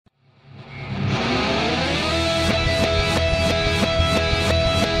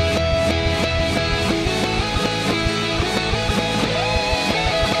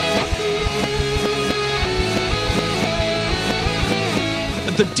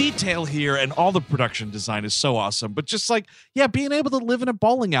detail here and all the production design is so awesome. But just like, yeah, being able to live in a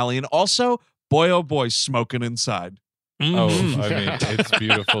bowling alley and also, boy, oh boy, smoking inside. Oh, I mean, it's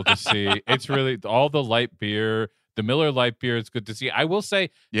beautiful to see. It's really all the light beer, the Miller Light beer. It's good to see. I will say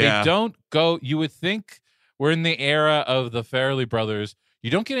they don't go. You would think we're in the era of the Farrelly brothers.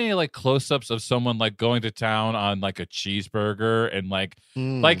 You don't get any like close-ups of someone like going to town on like a cheeseburger and like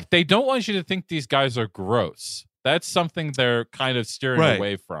they don't want you to think these guys are gross. That's something they're kind of steering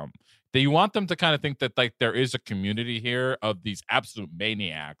away from. You want them to kind of think that like there is a community here of these absolute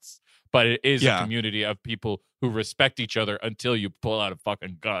maniacs, but it is a community of people who respect each other until you pull out a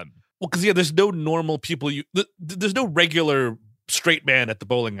fucking gun. Well, because there's no normal people. There's no regular straight man at the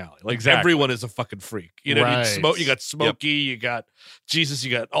bowling alley. Like everyone is a fucking freak. You know, you got Smokey, you got Jesus, you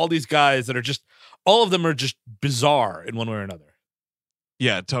got all these guys that are just, all of them are just bizarre in one way or another.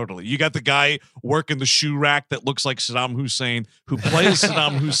 Yeah, totally. You got the guy working the shoe rack that looks like Saddam Hussein, who plays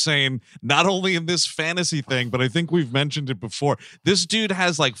Saddam Hussein, not only in this fantasy thing, but I think we've mentioned it before. This dude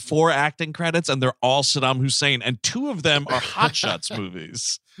has like 4 acting credits, and they're all Saddam Hussein, and 2 of them are Hot Shots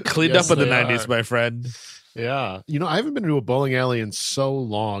movies. Cleaned up in the 90s, my friend. Yeah. You know, I haven't been to a bowling alley in so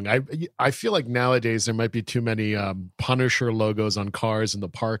long. I feel like nowadays there might be too many Punisher logos on cars in the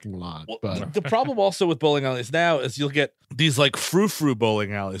parking lot. Well, but the problem also with bowling alleys now is you'll get these like frou-frou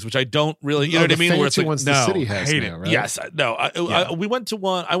bowling alleys, which I don't really, you know what I mean? Where it's like, ones the city has now, right? Yes. No. We went to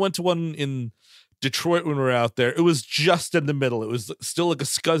one. I went to one in Detroit when we were out there. It was just in the middle. It was still like a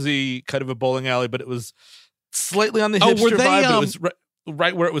scuzzy kind of a bowling alley, but it was slightly on the hipster vibe. But it was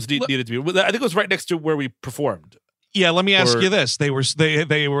right where it was needed to be. I think it was right next to where we performed. Yeah, let me ask you this: they was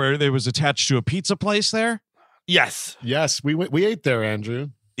attached to a pizza place there. Yes, we ate there, Andrew.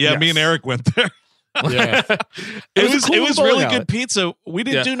 Yeah, me and Eric went there. Yeah, it was really good pizza. We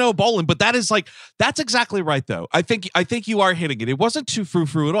didn't do no bowling, but that's exactly right though. I think you are hitting it. It wasn't too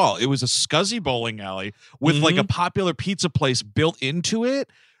frou-frou at all. It was a scuzzy bowling alley with like a popular pizza place built into it,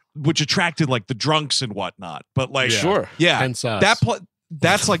 which attracted like the drunks and whatnot. But like,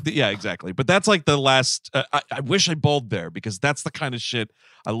 that's like exactly. But that's like the last. I wish I bowled there because that's the kind of shit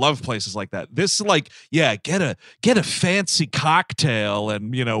I love. Places like that. This like, get a fancy cocktail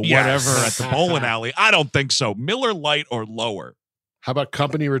and whatever at the bowling alley. I don't think so. Miller Lite or lower. How about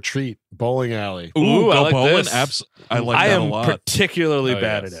Company Retreat Bowling Alley? Ooh, I like bowling. this. I like that a lot. I am particularly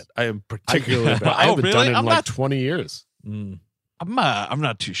bad at it. I am particularly bad. I haven't done it in like 20 years. I'm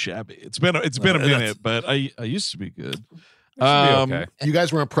not too shabby. It's been a minute, but I used to be good. Okay. You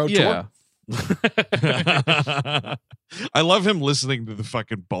guys were on Pro Tour? I love him listening to the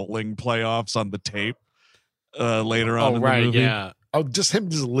fucking bowling playoffs on the tape later on in the movie. Yeah. Oh, just him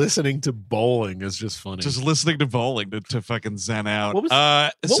listening to bowling is just funny. Just listening to bowling to fucking zen out. What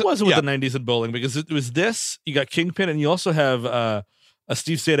was it with the 90s in bowling? Because it was this, you got Kingpin, and you also have a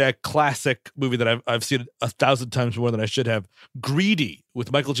Steve Sadak classic movie that I've seen 1,000 times more than I should have. Greedy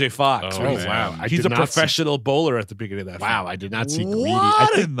with Michael J. Fox. Oh, wow. He's a professional bowler at the beginning of that film. Wow, I did not see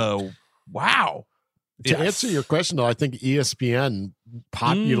Greedy. Wow. To answer your question, though, I think ESPN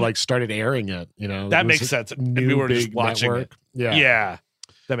started airing it. That makes sense. We were just watching it. Yeah.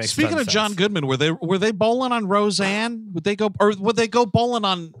 That makes Speaking of John Goodman, were they bowling on Roseanne? Would they go bowling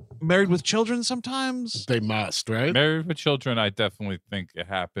on Married with Children sometimes? They must, right? Married with Children, I definitely think it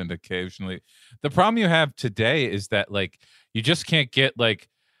happened occasionally. The problem you have today is that like you just can't get like,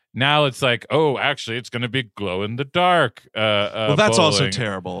 now it's like, oh, actually, it's going to be glow in the dark. Well, that's bowling. Also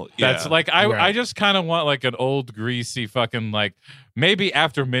terrible. That's like I just kind of want like an old greasy fucking like maybe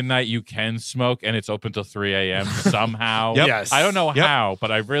after midnight you can smoke and it's open till 3 a.m. somehow. Yes. I don't know how, but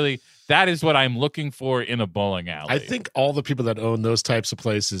that is what I'm looking for in a bowling alley. I think all the people that own those types of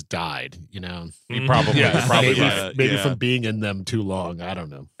places died. You probably maybe from being in them too long. I don't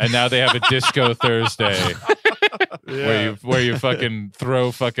know. And now they have a Disco Thursday. Where you fucking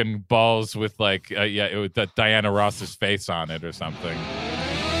throw fucking balls with like with Diana Ross's face on it or something.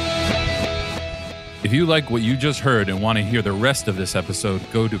 If you like what you just heard and want to hear the rest of this episode,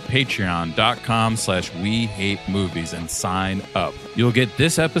 go to patreon.com/WeHateMovies and sign up. You'll get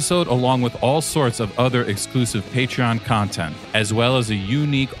this episode along with all sorts of other exclusive Patreon content, as well as a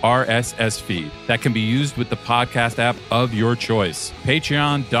unique RSS feed that can be used with the podcast app of your choice.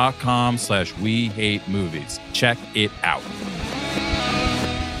 Patreon.com/WeHateMovies. Check it out.